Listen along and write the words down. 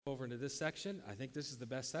over into this section. I think this is the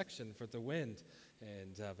best section for the wind.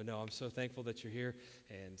 But no, I'm so thankful that you're here,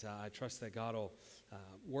 and I trust that God will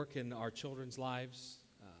work in our children's lives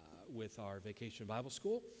with our Vacation Bible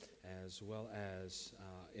School, as well as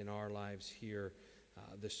in our lives here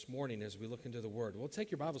this morning as we look into the Word. Well, take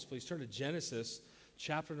your Bibles, please. Turn to Genesis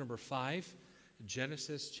chapter number 5.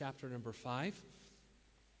 Genesis chapter number 5.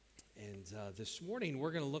 And this morning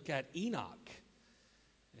we're going to look at Enoch.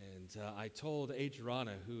 And I told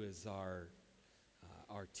Adriana, who is our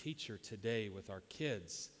teacher today with our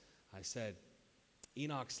kids, I said,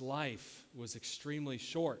 Enoch's life was extremely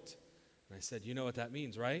short. And I said, you know what that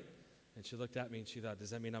means, right? And she looked at me and she thought,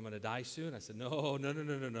 does that mean I'm going to die soon? I said, no.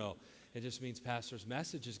 It just means Pastor's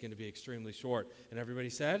message is going to be extremely short. And everybody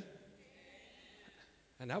said?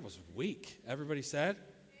 And that was weak. Everybody said?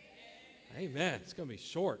 Amen. It's going to be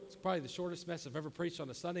short. It's probably the shortest message I've ever preached on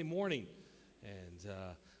a Sunday morning. And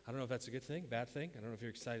I don't know if that's a good thing, bad thing. I don't know if you're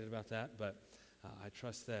excited about that, but I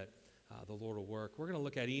trust that the Lord will work. We're going to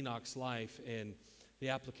look at Enoch's life, and the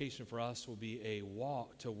application for us will be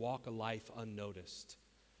to walk a life unnoticed.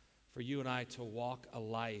 For you and I to walk a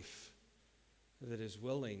life that is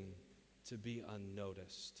willing to be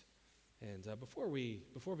unnoticed. And before we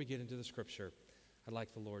get into the Scripture, I'd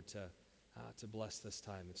like the Lord to bless this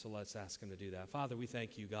time, and so let's ask Him to do that. Father, we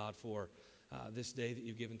thank you, God, for this day that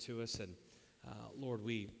you've given to us, and Lord,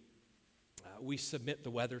 we submit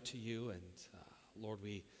the weather to you, and Lord,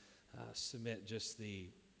 we submit just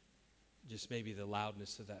maybe the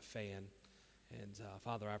loudness of that fan. And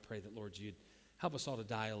Father, I pray that, Lord, you'd help us all to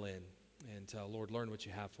dial in and, Lord, learn what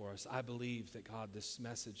you have for us. I believe that, God, this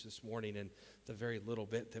message this morning and the very little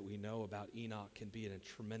bit that we know about Enoch can be a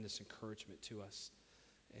tremendous encouragement to us.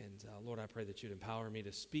 And Lord, I pray that you'd empower me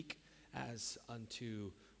to speak as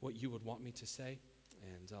unto what you would want me to say.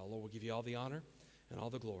 And Lord, we'll give you all the honor and all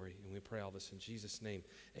the glory. And we pray all this in Jesus' name.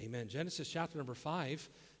 Amen. Genesis chapter number 5.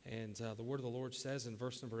 And the word of the Lord says in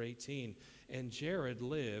verse number 18, and Jared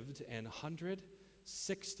lived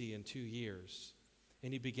 162 years,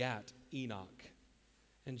 and he begat Enoch.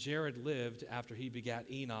 And Jared lived after he begat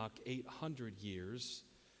Enoch 800 years,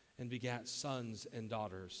 and begat sons and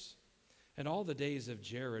daughters. And all the days of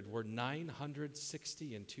Jared were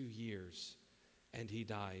 962 years, and he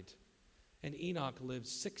died. And Enoch lived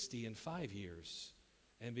 65 years,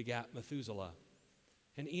 and begat Methuselah.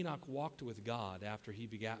 And Enoch walked with God after he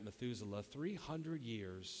begat Methuselah 300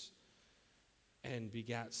 years, and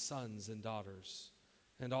begat sons and daughters.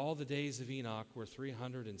 And all the days of Enoch were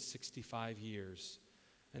 365 years.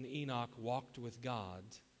 And Enoch walked with God,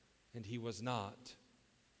 and he was not,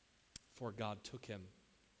 for God took him.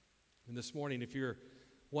 And this morning, if you're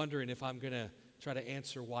wondering if I'm going to try to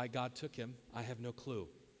answer why God took him, I have no clue.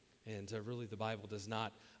 And really the Bible does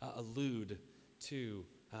not allude to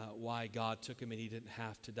why God took him and he didn't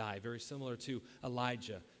have to die. Very similar to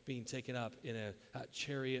Elijah being taken up in a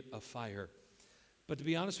chariot of fire. But to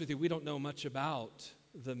be honest with you, we don't know much about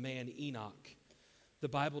the man Enoch. The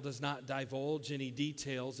Bible does not divulge any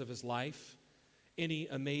details of his life, any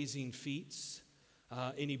amazing feats,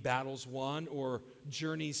 any battles won, or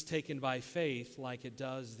journeys taken by faith like it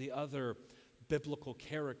does the other biblical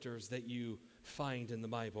characters that you find in the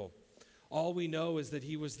Bible. All we know is that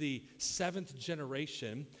he was the seventh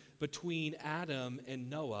generation between Adam and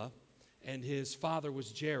Noah, and his father was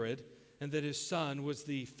Jared, and that his son was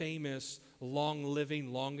the famous,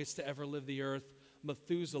 long-living, longest to ever live the earth,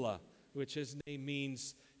 Methuselah, which his name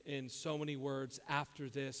means in so many words, after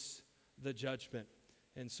this, the judgment.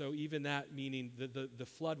 And so even that meaning the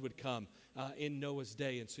flood would come in Noah's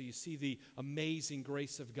day. And so you see the amazing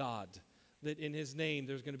grace of God, that in his name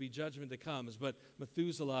there's going to be judgment that comes. But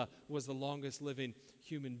Methuselah was the longest living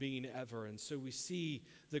human being ever. And so we see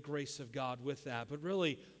the grace of God with that. But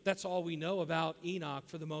really, that's all we know about Enoch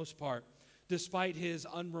for the most part. Despite his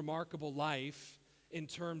unremarkable life in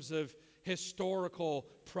terms of historical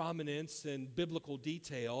prominence and biblical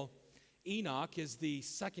detail, Enoch is the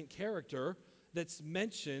second character that's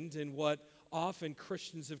mentioned in what often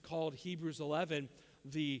Christians have called Hebrews 11,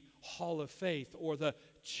 the Hall of Faith, or the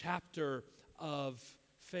chapter of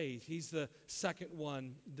faith. He's the second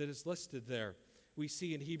one that is listed there. We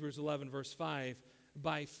see in Hebrews 11, verse 5,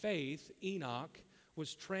 by faith Enoch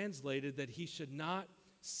was translated that he should not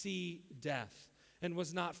see death, and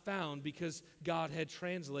was not found because God had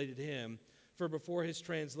translated him. For before his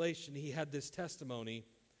translation he had this testimony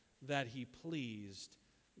that he pleased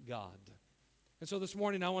God. And so this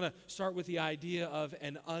morning I want to start with the idea of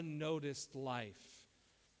an unnoticed life.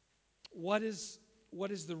 What is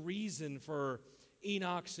the reason for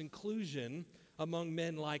Enoch's inclusion among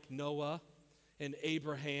men like Noah and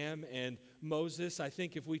Abraham and Moses. I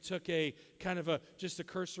think if we took a kind of just a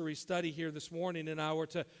cursory study here this morning and I were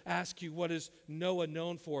to ask you, what is Noah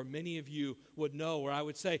known for? Many of you would know. Or I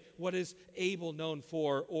would say, what is Abel known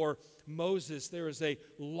for? Or Moses. There is a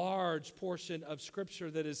large portion of Scripture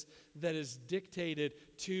that is dictated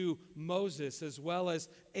to Moses, as well as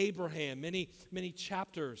Abraham, many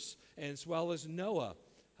chapters, as well as Noah.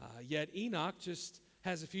 Yet Enoch just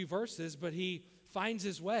has a few verses, but he finds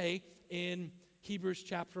his way in Hebrews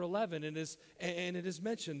chapter 11, and it is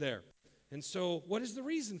mentioned there. And so, what is the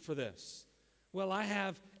reason for this? Well, I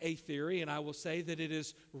have a theory, and I will say that it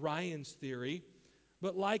is Ryan's theory.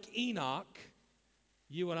 But like Enoch,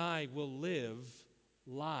 you and I will live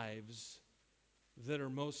lives that are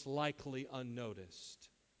most likely unnoticed.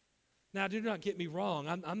 Now, do not get me wrong.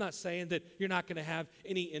 I'm not saying that you're not going to have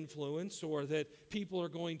any influence or that people are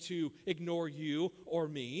going to ignore you or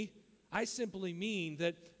me. I simply mean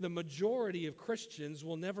that the majority of Christians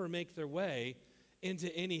will never make their way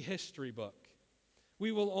into any history book.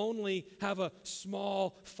 We will only have a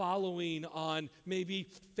small following on maybe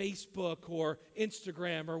Facebook or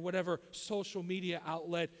Instagram or whatever social media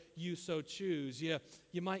outlet you so choose. You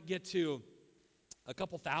might get to a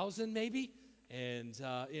couple thousand maybe. And,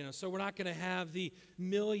 so we're not going to have the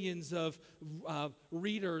millions of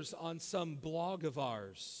readers on some blog of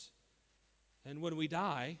ours. And when we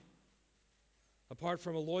die, apart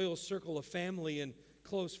from a loyal circle of family and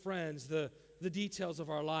close friends, the details of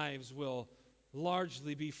our lives will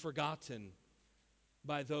largely be forgotten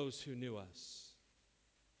by those who knew us.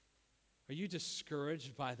 Are you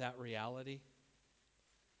discouraged by that reality?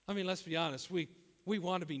 I mean, let's be honest. We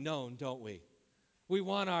want to be known, don't we? We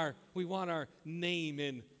want our name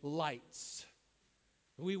in lights.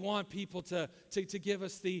 We want people to give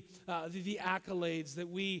us the accolades that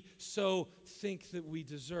we so think that we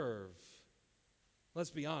deserve.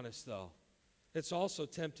 Let's be honest, though. It's also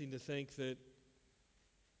tempting to think that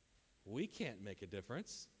we can't make a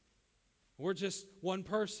difference. We're just one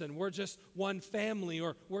person. We're just one family,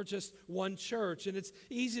 or we're just one church. And it's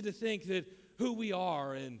easy to think that who we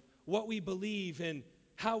are and what we believe and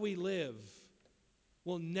how we live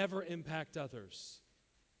will never impact others.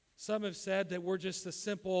 Some have said that we're just a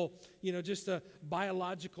simple, just a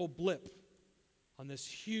biological blip on this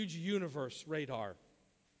huge universe radar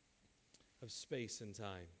of space and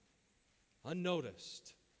time.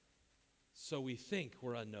 Unnoticed. So we think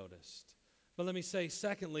we're unnoticed. But let me say,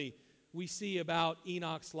 secondly, we see about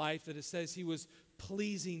Enoch's life that it says he was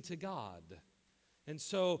pleasing to God. And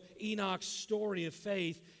so Enoch's story of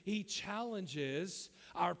faith, he challenges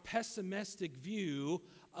our pessimistic view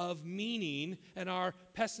of meaning and our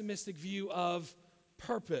pessimistic view of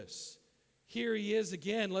purpose. Here he is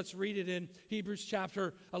again. Let's read it in Hebrews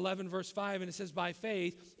chapter 11, verse 5. And it says, by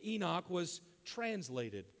faith, Enoch was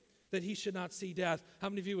translated, that he should not see death. How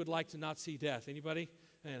many of you would like to not see death? Anybody?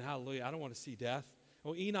 And hallelujah, I don't want to see death.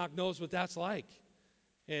 Well, Enoch knows what that's like.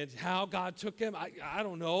 And how God took him, I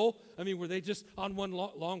don't know. I mean, were they just on one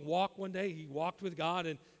long walk one day? He walked with God,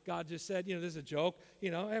 and God just said, this is a joke.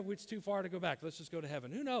 Hey, it's too far to go back. Let's just go to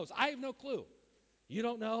heaven. Who knows? I have no clue. You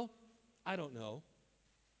don't know? I don't know.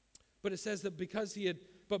 But it says that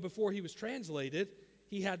but before he was translated,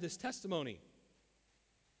 he had this testimony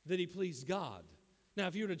that he pleased God. Now,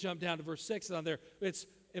 if you were to jump down to verse 6 on there, it's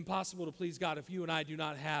impossible to please God if you and I do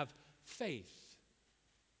not have faith.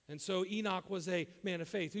 And so Enoch was a man of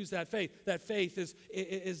faith. Who's that faith? That faith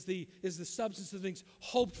is the substance of things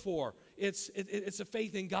hoped for. It's a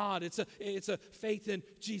faith in God. It's a faith in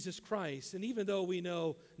Jesus Christ. And even though we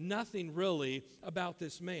know nothing really about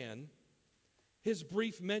this man, his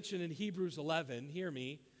brief mention in Hebrews 11, hear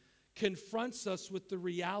me, confronts us with the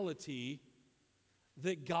reality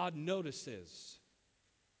that God notices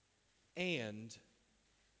and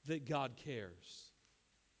that God cares.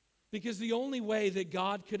 Because the only way that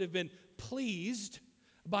God could have been pleased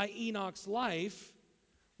by Enoch's life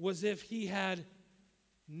was if he had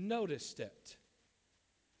noticed it.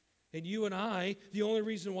 And you and I, the only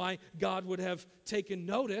reason why God would have taken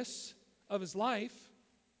notice of his life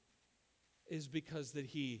is because that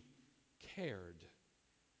he cared.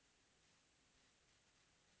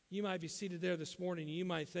 You might be seated there this morning and you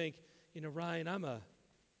might think, Ryan, I'm a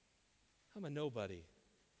nobody.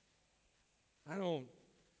 I don't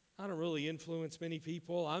really influence many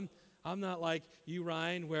people. I'm not like you,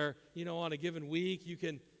 Ryan, where, on a given week you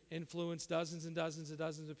can influence dozens and dozens and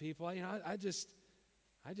dozens of people. I just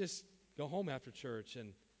go home after church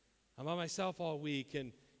and I'm by myself all week,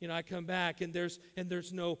 and I come back and there's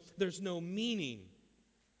no meaning.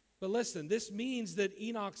 But listen, this means that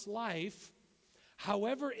Enoch's life,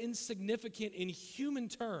 however insignificant in human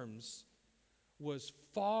terms, was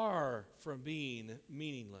far from being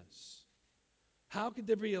meaningless. How could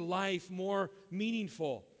there be a life more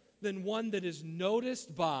meaningful than one that is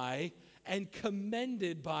noticed by and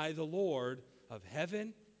commended by the Lord of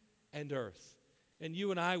heaven and earth? And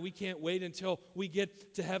you and I, we can't wait until we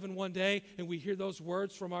get to heaven one day and we hear those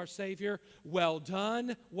words from our Savior. Well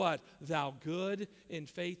done, what? Thou good and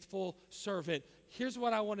faithful servant. Here's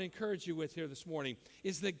what I want to encourage you with here this morning,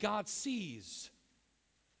 is that God sees,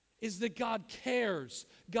 is that God cares.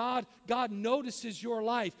 God notices your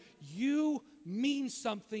life. You mean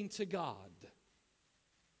something to God.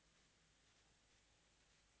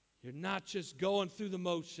 You're not just going through the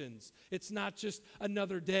motions. It's not just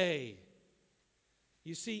another day.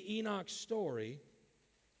 You see, Enoch's story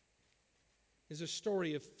is a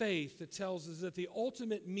story of faith that tells us that the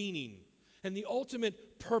ultimate meaning and the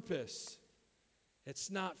ultimate purpose,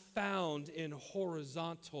 it's not found in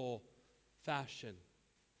horizontal fashion.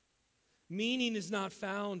 Meaning is not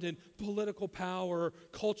found in political power,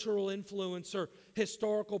 cultural influence, or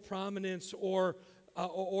historical prominence, or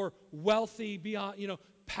wealthy beyond,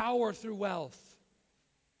 power through wealth.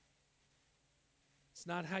 It's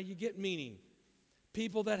not how you get meaning.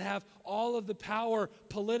 People that have all of the power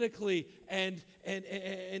politically and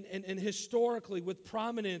historically with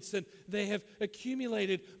prominence, and they have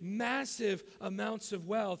accumulated massive amounts of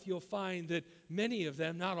wealth, you'll find that many of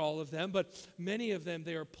them, not all of them, but many of them,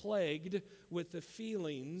 they are plagued with the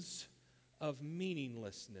feelings of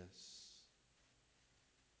meaninglessness.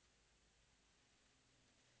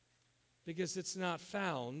 Because it's not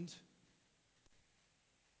found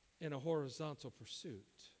in a horizontal pursuit.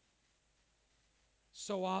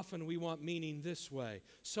 So often we want meaning this way.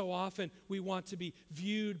 So often we want to be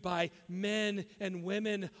viewed by men and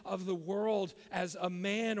women of the world as a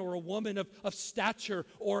man or a woman of stature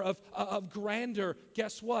or of grandeur.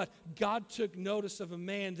 Guess what? God took notice of a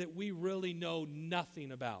man that we really know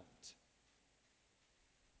nothing about.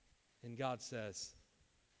 And God says,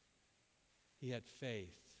 he had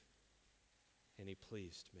faith and he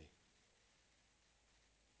pleased me.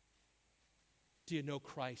 Do you know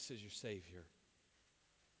Christ as your Savior?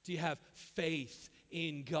 Do you have faith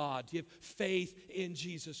in God? Do you have faith in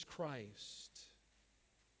Jesus Christ?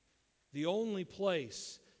 The only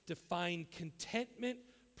place to find contentment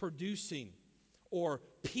producing or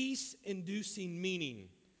peace inducing meaning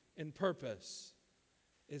and purpose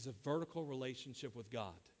is a vertical relationship with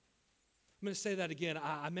God. I'm going to say that again.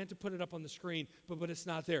 I meant to put it up on the screen, but it's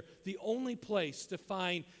not there. The only place to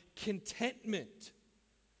find contentment,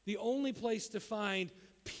 the only place to find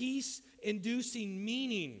peace-inducing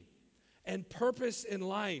meaning and purpose in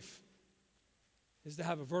life is to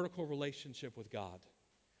have a vertical relationship with God.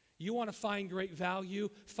 You want to find great value?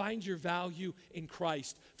 Find your value in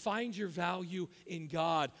Christ. Find your value in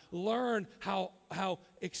God. Learn how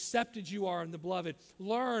accepted you are in the beloved.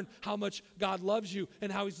 Learn how much God loves you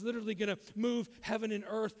and how he's literally going to move heaven and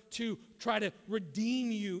earth to try to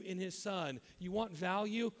redeem you in his Son. You want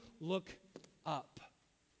value? Look up.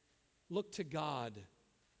 Look to God.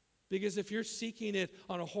 Because if you're seeking it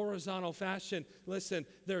on a horizontal fashion, listen,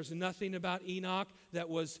 there's nothing about Enoch that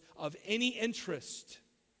was of any interest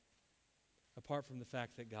apart from the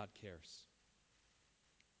fact that God cares.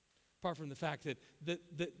 Apart from the fact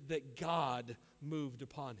that God moved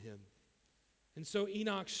upon him. And so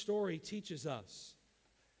Enoch's story teaches us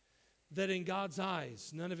that in God's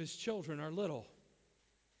eyes, none of his children are little.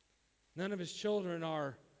 None of his children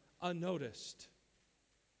are unnoticed.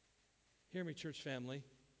 Hear me, church family.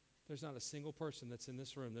 There's not a single person that's in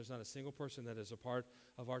this room, there's not a single person that is a part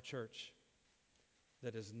of our church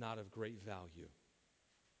that is not of great value.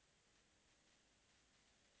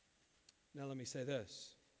 Now let me say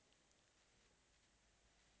this.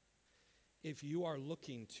 If you are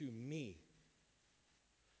looking to me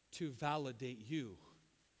to validate you,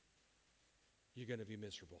 you're going to be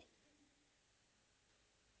miserable.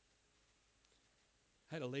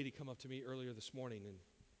 I had a lady come up to me earlier this morning, and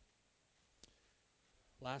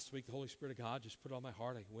last week the Holy Spirit of God just put it on my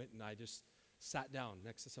heart. I went and I just sat down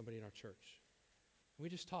next to somebody in our church. And we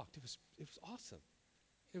just talked. It was awesome.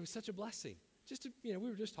 It was such a blessing. We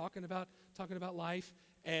were just talking about life,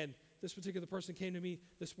 and this particular person came to me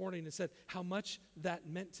this morning and said how much that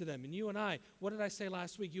meant to them. And you and I, what did I say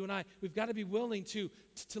last week? You and I, we've got to be willing to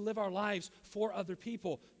live our lives for other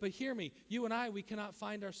people. But hear me, you and I, we cannot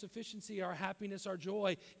find our sufficiency, our happiness, our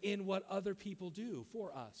joy in what other people do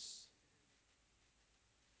for us.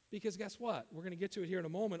 Because guess what? We're going to get to it here in a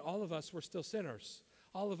moment. All of us, we're still sinners.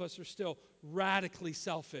 All of us are still radically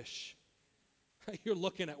selfish. You're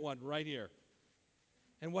looking at one right here.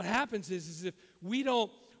 And what happens is if we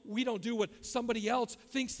don't we don't do what somebody else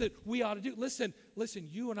thinks that we ought to do. Listen,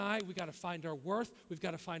 you and I, we got to find our worth. We've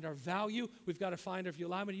got to find our value. We've got to find, if you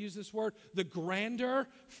allow me to use this word, the grandeur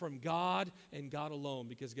from God and God alone.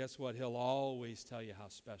 Because guess what? He'll always tell you how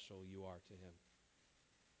special you are to him.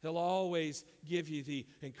 He'll always give you the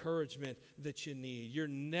encouragement that you need. You're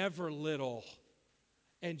never little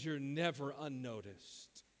and you're never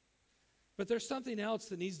unnoticed. But there's something else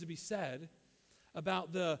that needs to be said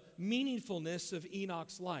about the meaningfulness of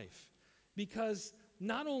Enoch's life. Because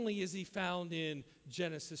not only is he found in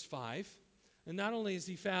Genesis 5, and not only is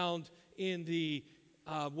he found in the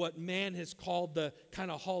what man has called the kind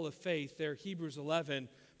of hall of faith there, Hebrews 11,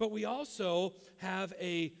 but we also have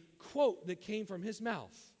a quote that came from his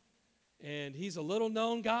mouth. And he's a little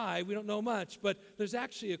known guy. We don't know much, but there's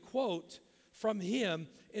actually a quote from him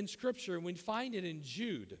in Scripture, and we find it in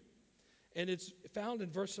Jude. And it's found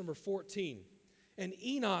in verse number 14. And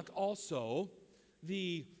Enoch also,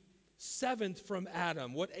 the seventh from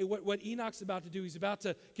Adam. What Enoch's about to do, he's about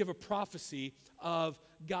to give a prophecy of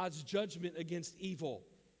God's judgment against evil.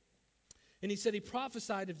 And he said, he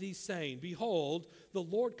prophesied of these, saying, Behold, the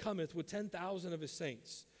Lord cometh with 10,000 of his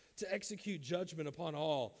saints, to execute judgment upon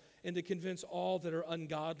all, and to convince all that are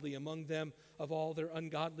ungodly among them of all their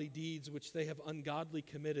ungodly deeds which they have ungodly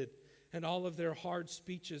committed, and all of their hard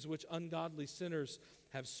speeches which ungodly sinners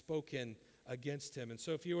have spoken against him. And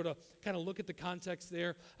so if you were to kind of look at the context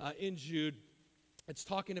there in Jude, it's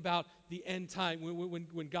talking about the end time,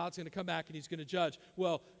 when God's going to come back and he's going to judge.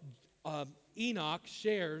 Well, Enoch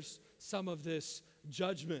shares some of this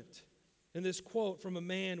judgment. And this quote from a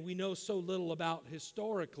man we know so little about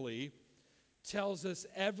historically tells us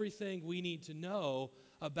everything we need to know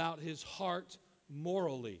about his heart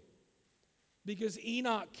morally. Because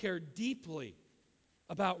Enoch cared deeply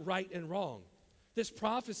about right and wrong. This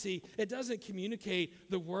prophecy, it doesn't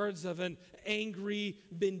communicate the words of an angry,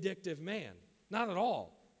 vindictive man. Not at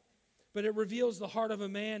all. But it reveals the heart of a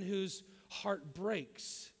man whose heart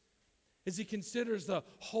breaks as he considers the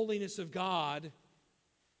holiness of God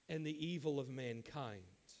and the evil of mankind.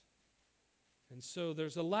 And so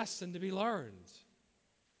there's a lesson to be learned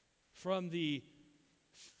from the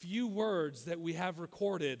few words that we have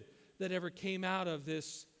recorded that ever came out of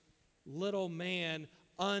this little man,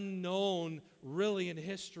 unknown really in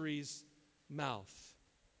history's mouth.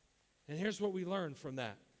 And here's what we learn from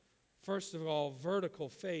that. First of all, vertical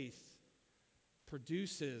faith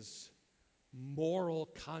produces moral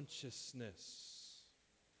consciousness.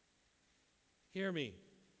 Hear me.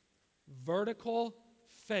 Vertical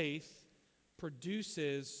faith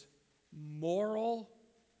produces moral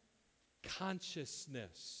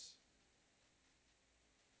consciousness.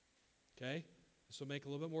 Okay? This will make a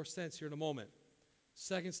little bit more sense here in a moment.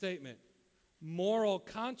 Second statement. Moral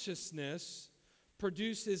consciousness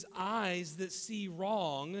produces eyes that see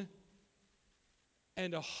wrong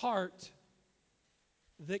and a heart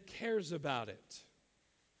that cares about it.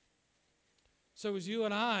 So as you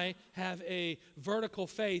and I have a vertical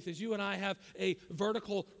faith, as you and I have a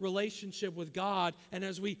vertical relationship with God, and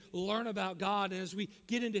as we learn about God, and as we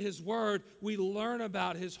get into His Word, we learn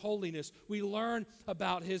about His holiness. We learn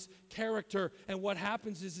about His character. And what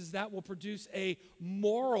happens is that will produce a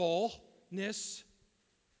moralness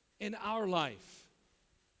in our life.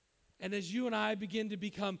 And as you and I begin to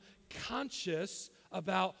become conscious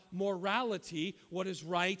about morality, what is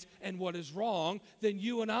right and what is wrong, then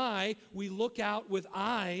you and I, we look out with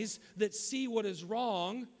eyes that see what is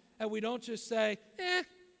wrong, and we don't just say,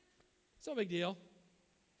 it's no big deal.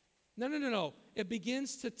 No. It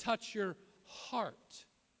begins to touch your heart.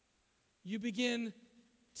 You begin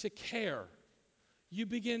to care. You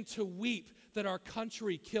begin to weep that our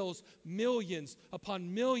country kills millions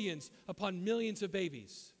upon millions upon millions of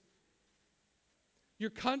babies.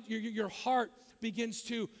 Your heart begins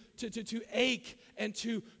to ache and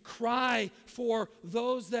to cry for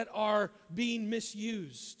those that are being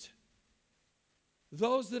misused.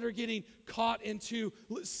 Those that are getting caught into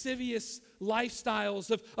lascivious lifestyles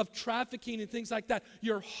of trafficking and things like that.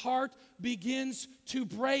 Your heart begins to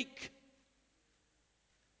break.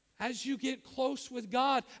 As you get close with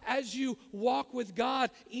God, as you walk with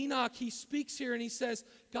God, Enoch, he speaks here and he says,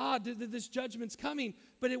 God, this judgment's coming,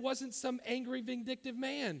 but it wasn't some angry, vindictive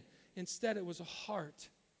man. Instead, it was a heart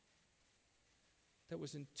that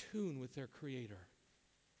was in tune with their Creator.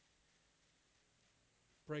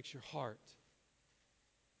 Breaks your heart.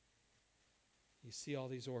 You see all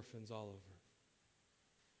these orphans all over.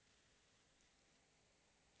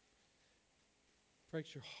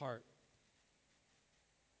 Breaks your heart.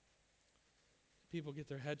 People get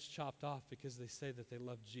their heads chopped off because they say that they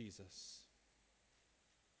love Jesus.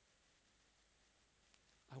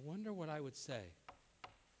 I wonder what I would say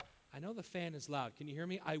I know the fan is loud. Can you hear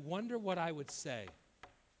me? I wonder what I would say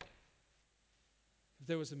if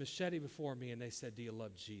there was a machete before me and they said, do you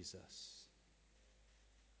love Jesus?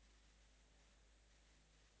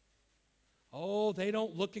 Oh, they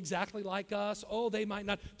don't look exactly like us. Oh, they might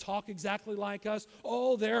not talk exactly like us.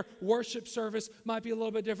 Oh, their worship service might be a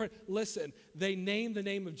little bit different. Listen, they name the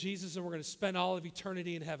name of Jesus and we're going to spend all of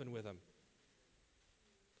eternity in heaven with him.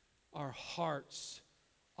 Our hearts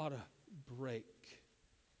ought to break.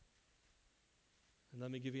 And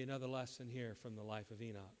let me give you another lesson here from the life of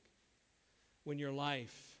Enoch. When your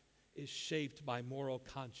life is shaped by moral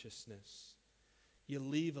consciousness, you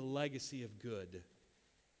leave a legacy of good,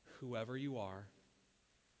 whoever you are,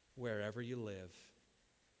 wherever you live,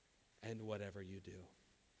 and whatever you do.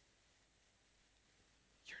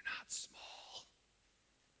 You're not small.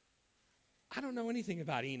 I don't know anything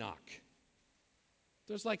about Enoch.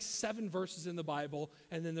 There's like 7 verses in the Bible,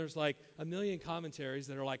 and then there's like a million commentaries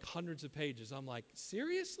that are like hundreds of pages. I'm like,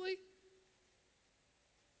 seriously?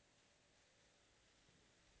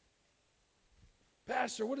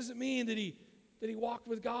 Pastor, what does it mean that he walked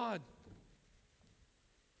with God?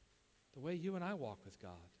 The way you and I walk with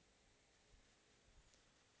God.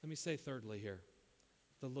 Let me say thirdly here,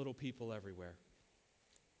 the little people everywhere.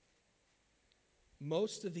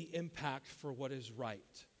 Most of the impact for what is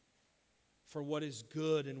right, for what is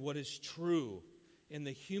good and what is true in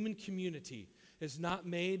the human community is not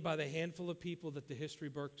made by the handful of people that the history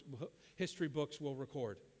books will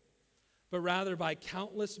record, but rather by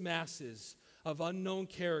countless masses of unknown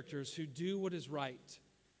characters who do what is right,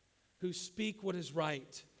 who speak what is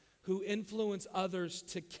right, who influence others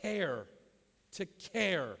to care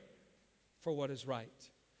for what is right.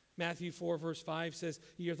 Matthew 4 verse 5 says,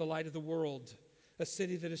 "Ye are the light of the world. A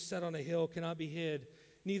city that is set on a hill cannot be hid.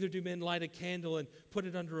 Neither do men light a candle and put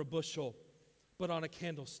it under a bushel, but on a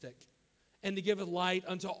candlestick, and to give it light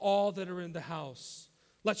unto all that are in the house.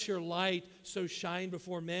 Let your light so shine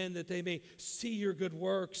before men that they may see your good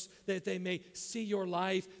works, that they may see your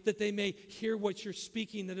life, that they may hear what you're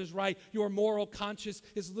speaking that is right." Your moral conscience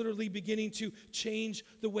is literally beginning to change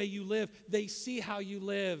the way you live. They see how you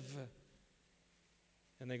live,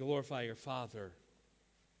 and they glorify your Father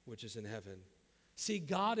which is in heaven. See,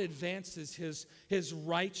 God advances his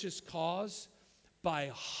righteous cause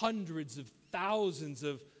by hundreds of thousands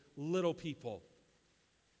of little people,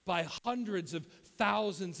 by hundreds of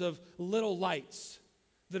thousands of little lights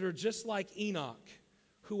that are just like Enoch,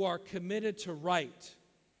 who are committed to right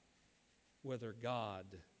wherever God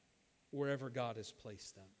has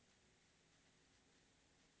placed them.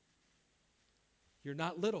 You're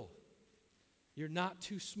not little. You're not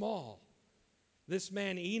too small. This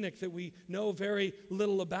man Enoch that we know very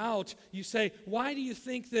little about, you say, why do you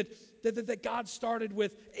think that God started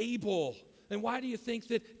with Abel? And why do you think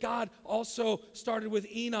that God also started with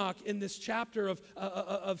Enoch in this chapter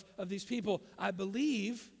of these people? I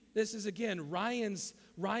believe, this is again Ryan's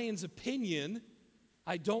opinion.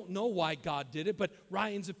 I don't know why God did it, but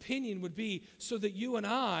Ryan's opinion would be so that you and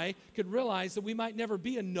I could realize that we might never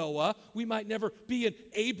be a Noah, we might never be an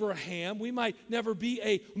Abraham, we might never be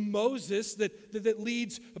a Moses that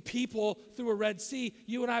leads people through a Red Sea.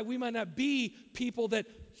 You and I, we might not be people that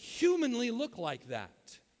humanly look like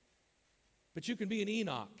that. But you can be an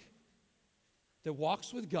Enoch that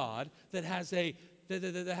walks with God, that has a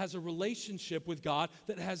relationship with God,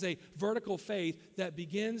 that has a vertical faith that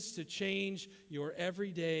begins to change your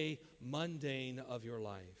everyday mundane of your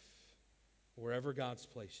life, wherever God's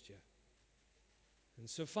placed you. And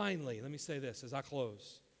so finally, let me say this as I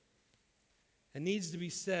close. It needs to be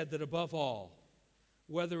said that above all,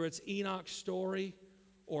 whether it's Enoch's story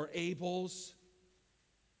or Abel's,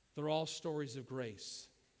 they're all stories of grace.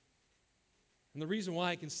 And the reason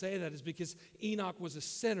why I can say that is because Enoch was a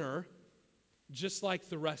sinner just like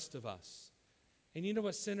the rest of us. And you know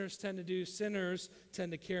what sinners tend to do? Sinners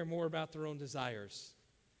tend to care more about their own desires.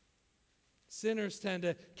 Sinners tend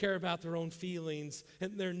to care about their own feelings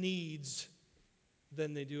and their needs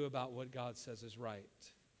than they do about what God says is right.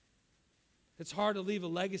 It's hard to leave a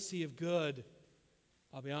legacy of good,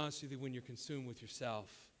 I'll be honest with you, when you're consumed with yourself.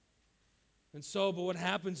 And so, but what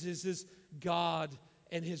happens is God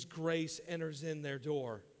and His grace enters in their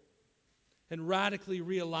door and radically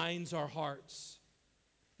realigns our hearts.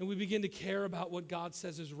 And we begin to care about what God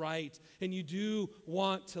says is right. And you do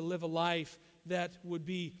want to live a life that would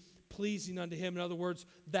be pleasing unto Him. In other words,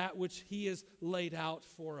 that which He has laid out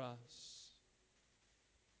for us.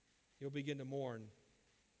 You'll begin to mourn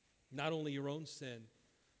not only your own sin,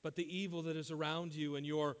 but the evil that is around you, and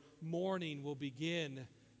your mourning will begin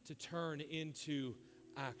to turn into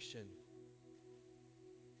action.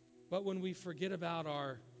 But when we forget about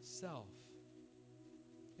ourselves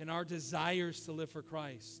and our desires to live for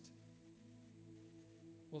Christ,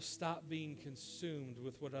 we'll stop being consumed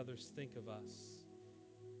with what others think of us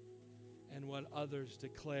and what others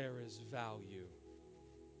declare as value.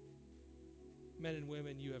 Men and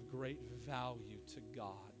women, you have great value to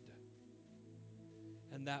God.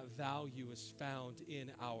 And that value is found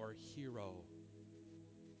in our hero,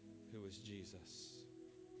 who is Jesus.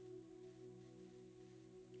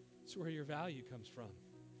 That's where your value comes from.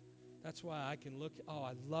 That's why I can look,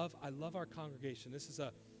 I love our congregation. This is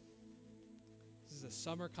a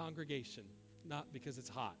summer congregation, not because it's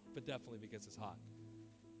hot, but definitely because it's hot.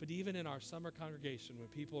 But even in our summer congregation, when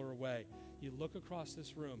people are away, you look across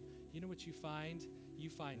this room, you know what you find? You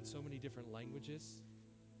find so many different languages.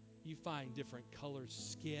 You find different colors,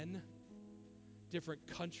 skin, different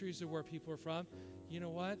countries of where people are from. You know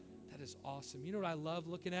what? That is awesome. You know what I love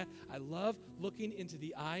looking at? I love looking into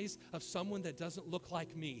the eyes of someone that doesn't look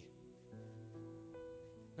like me.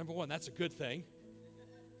 Number one, that's a good thing.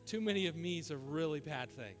 Too many of me is a really bad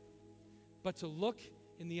thing. But to look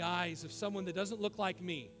in the eyes of someone that doesn't look like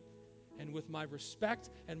me, and with my respect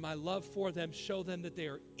and my love for them, show them that they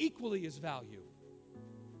are equally as valued.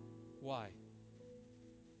 Why?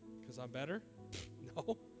 Because I'm better?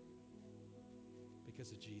 No.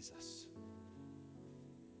 Because of Jesus.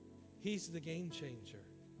 He's the game changer.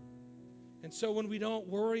 And so when we don't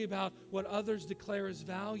worry about what others declare as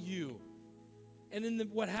value,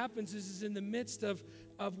 and what happens is in the midst of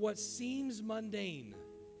what seems mundane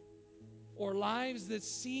or lives that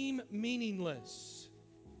seem meaningless,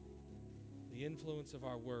 the influence of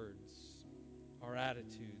our words, our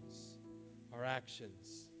attitudes, our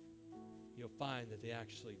actions, you'll find that they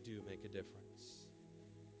actually do make a difference.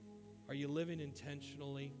 Are you living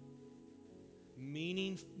intentionally,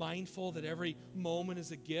 mindful that every moment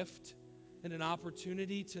is a gift and an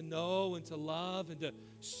opportunity to know and to love and to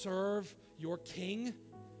serve your King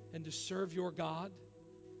and to serve your God?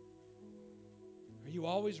 Are you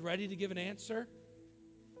always ready to give an answer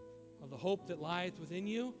of the hope that lieth within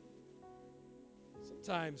you?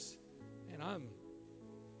 Sometimes, man, I'm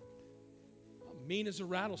mean as a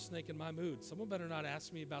rattlesnake in my mood. Someone better not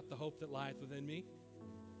ask me about the hope that lieth within me.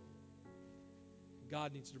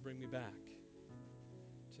 God needs to bring me back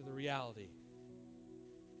to the reality.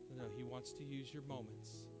 No, He wants to use your moments.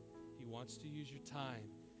 He wants to use your time,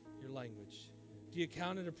 your language. Do you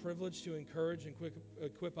count it a privilege to encourage and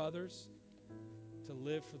equip others to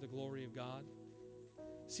live for the glory of God?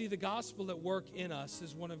 See, the gospel at work in us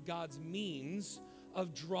is one of God's means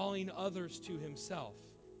of drawing others to Himself.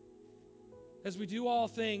 As we do all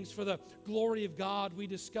things for the glory of God, we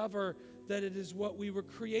discover that it is what we were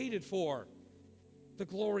created for, the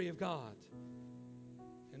glory of God.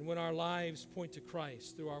 And when our lives point to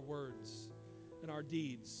Christ through our words and our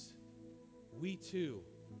deeds, we too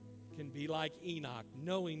can be like Enoch,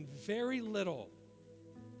 knowing very little,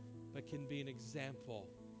 but can be an example,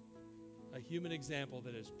 a human example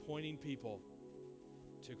that is pointing people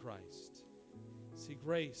to Christ. See,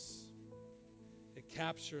 grace, it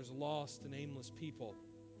captures lost and aimless people,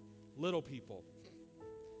 little people,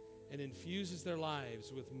 and infuses their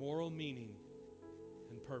lives with moral meaning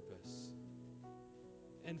and purpose.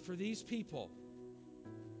 And for these people,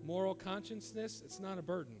 moral consciousness, it's not a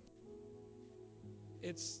burden.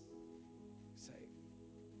 It's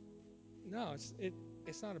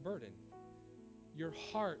not a burden. Your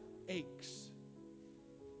heart aches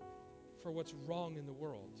for what's wrong in the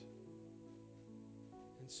world.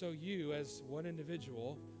 And so you, as one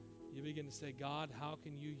individual, you begin to say, God, how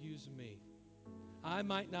can you use me? I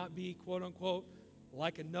might not be, quote unquote,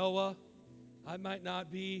 like a Noah. I might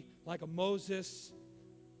not be like a Moses.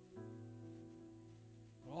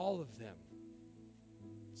 But all of them,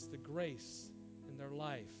 it's the grace in their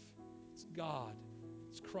life. It's God.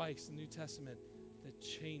 It's Christ, the New Testament, that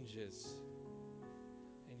changes.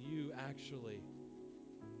 And you actually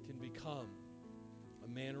can become a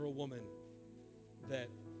man or a woman that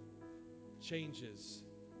changes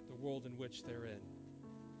the world in which they're in.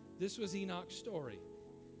 This was Enoch's story.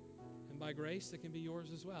 And by grace, it can be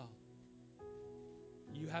yours as well.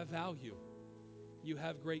 You have value. You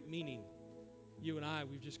have great meaning. You and I,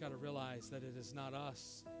 we've just got to realize that it is not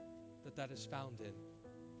us that is found in,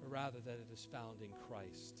 but rather that it is found in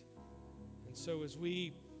Christ. And so as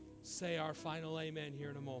we say our final amen here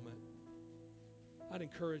in a moment, I'd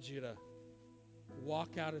encourage you to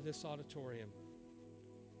walk out of this auditorium.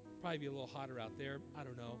 Probably be a little hotter out there. I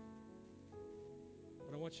don't know.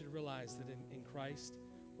 But I want you to realize that in Christ,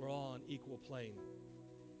 we're all on equal plane.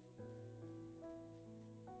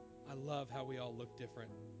 I love how we all look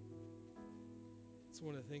different. It's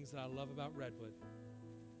one of the things that I love about Redwood.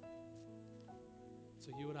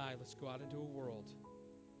 So you and I, let's go out into a world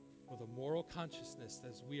with a moral consciousness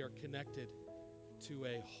as we are connected to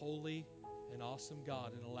a holy and awesome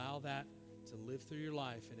God, and allow that to live through your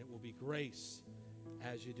life, and it will be grace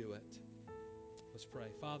as you do it. Let's pray.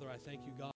 Father, I thank you, God.